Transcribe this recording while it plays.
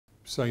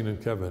signing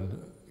Kevin,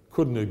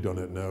 couldn't have done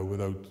it now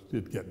without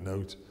it getting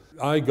out.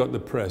 I got the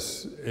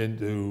press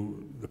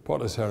into the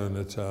Potter's Heron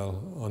Hotel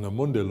on a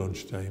Monday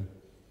lunchtime,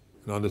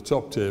 and on the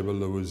top table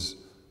there was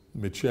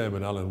my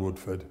chairman, Alan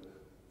Woodford,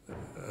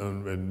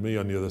 and me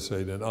on the other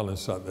side, and Alan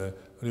sat there,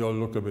 and they all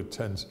looked a bit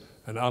tense.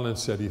 And Alan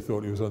said he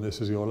thought he was on This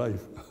Is Your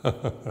Life.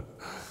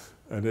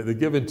 And at the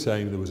given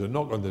time, there was a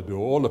knock on the door,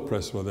 all the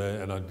press were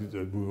there, and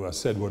I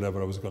said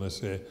whatever I was going to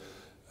say.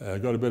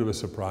 Got a bit of a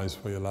surprise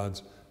for you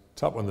lads.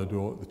 Tap on the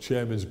door, the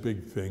chairman's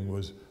big thing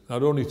was,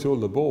 I'd only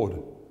told the board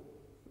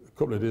a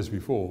couple of days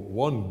before,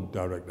 one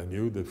director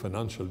knew, the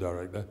financial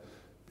director,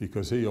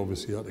 because he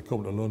obviously had to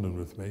come to London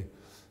with me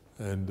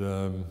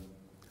and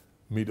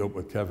meet up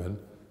with Kevin.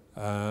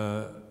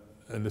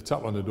 And the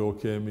tap on the door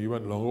came, he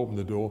went along, opened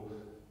the door,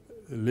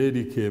 a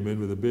lady came in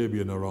with a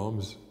baby in her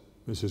arms,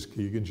 Mrs.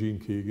 Keegan, Jean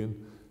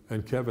Keegan,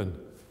 and Kevin.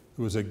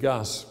 There was a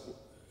gasp,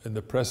 and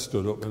the press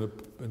stood up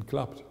and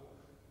clapped.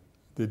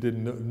 They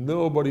didn't know,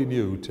 nobody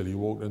knew till he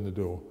walked in the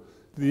door.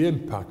 The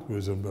impact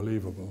was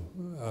unbelievable,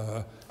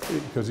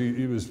 because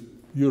he was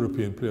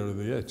European Player of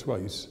the Year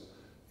twice.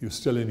 He was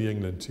still in the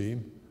England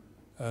team,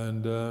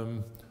 and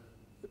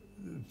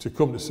to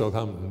come to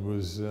Southampton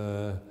was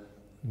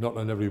not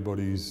on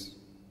everybody's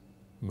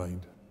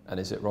mind. And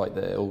is it right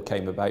that it all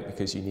came about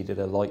because you needed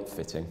a light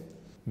fitting?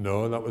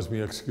 No, that was my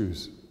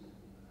excuse.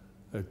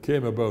 It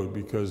came about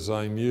because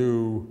I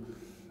knew,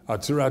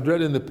 I'd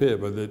read in the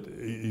paper that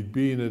he'd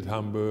been at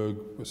Hamburg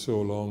for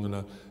so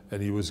long,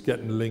 and he was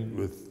getting linked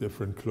with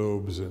different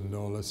clubs and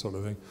all that sort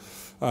of thing.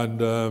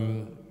 And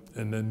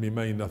in my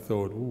mind I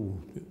thought,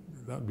 ooh,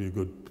 that'd be a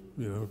good,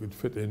 could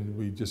fit in.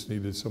 We just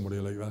needed somebody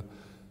like that.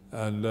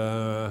 And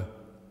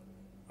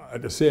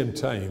at the same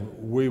time,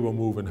 we were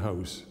moving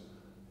house.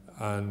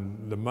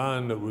 And the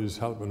man that was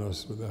helping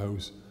us with the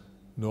house,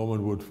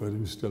 Norman Woodford,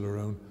 who's still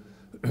around,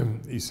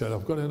 he said,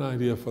 I've got an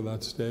idea for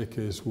that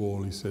staircase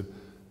wall. He said,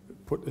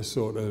 put this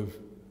sort of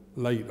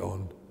light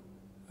on.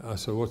 I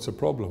said, what's the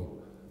problem?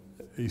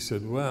 He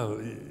said, well,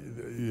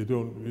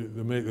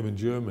 they make them in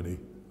Germany.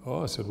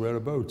 Oh, I said,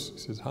 whereabouts? He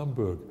says,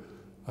 Hamburg.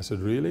 I said,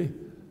 really?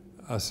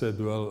 I said,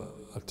 well,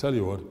 I'll tell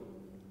you what,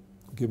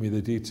 give me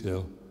the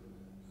detail.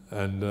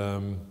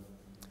 And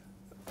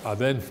I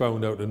then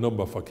found out a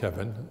number for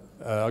Kevin.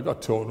 I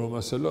got talking to him.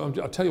 I said, look,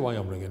 I'll tell you why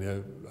I'm ringing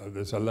you.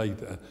 There's a light.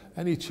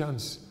 Any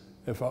chance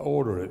if I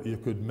order it, you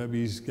could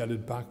maybe get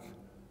it back?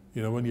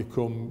 When you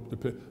come to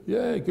play.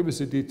 Yeah, give us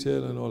a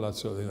detail and all that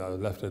sort of thing. I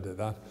left it at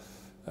that.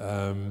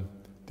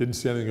 Didn't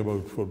say anything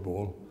about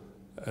football.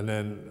 And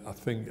then I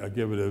think I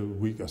gave it a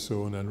week or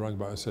so and then rang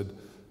back and said,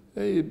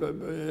 hey,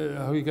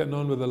 how are you getting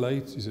on with the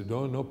light? He said,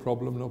 no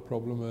problem, no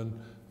problem. And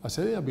I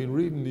said, hey, I've been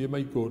reading you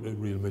might go to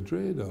Real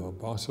Madrid or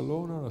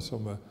Barcelona or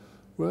somewhere.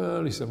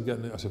 Well, he said, I'm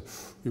getting it. I said,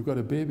 you've got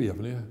a baby,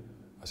 haven't you?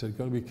 I said,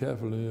 got to be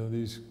careful,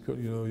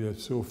 you're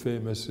so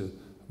famous,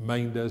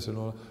 minders and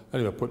all.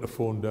 Anyway, I put the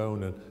phone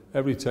down, and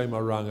every time I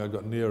rang, I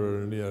got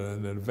nearer and nearer,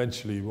 and then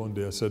eventually one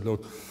day I said,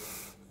 look,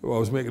 I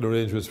was making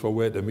arrangements for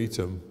where to meet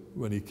him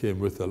when he came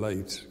with the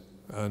light.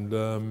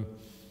 And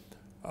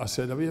I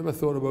said, have you ever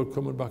thought about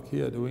coming back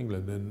here to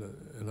England?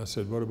 And I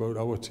said, what about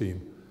our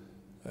team?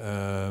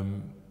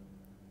 And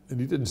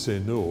he didn't say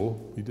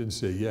no, he didn't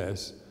say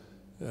yes.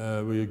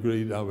 We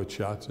agreed to have a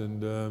chat,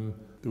 and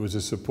there was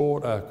a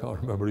supporter, I can't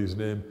remember his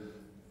name,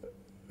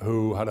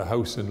 who had a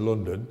house in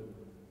London,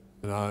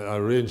 and I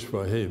arranged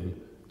for him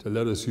to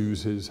let us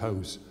use his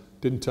house.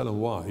 Didn't tell him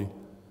why,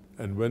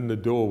 and when the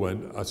door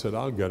went, I said,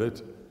 I'll get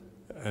it,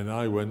 and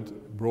I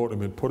went, brought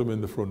him in, put him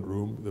in the front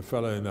room. The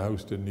fella in the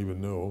house didn't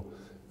even know,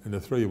 and the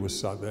three of us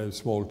sat there,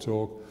 small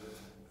talk,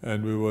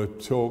 and we were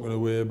talking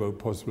away about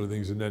possible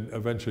things, and then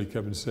eventually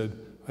Kevin said,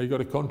 have you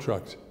got a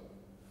contract?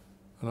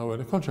 And I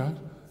went, a contract?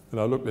 And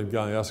I looked at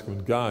Guy, asked him,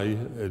 and Guy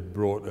had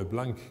brought a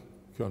blank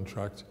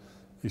contract.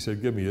 He said,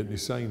 give me it, and he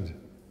signed.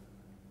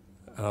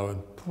 And I went,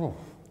 oh.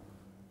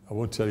 I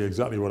won't tell you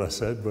exactly what I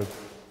said, but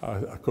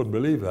I couldn't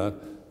believe that.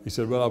 He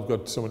said, well, I've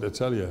got something to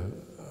tell you.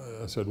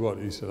 I said, what?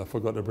 He said, I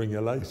forgot to bring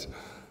your light.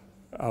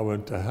 I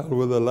went, to hell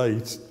with the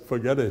light,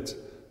 forget it.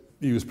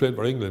 He was playing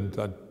for England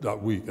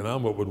that week, and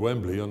I'm up at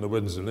Wembley on the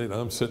Wednesday night.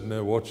 I'm sitting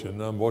there watching,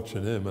 and I'm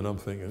watching him, and I'm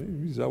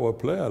thinking, he's our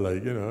player,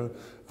 like,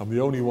 I'm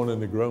the only one in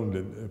the ground,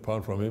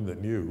 apart from him,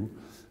 that knew.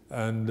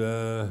 And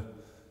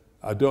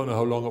I don't know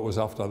how long it was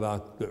after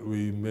that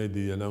we made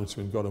the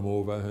announcement, got him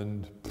over,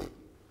 and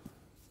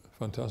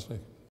fantastic.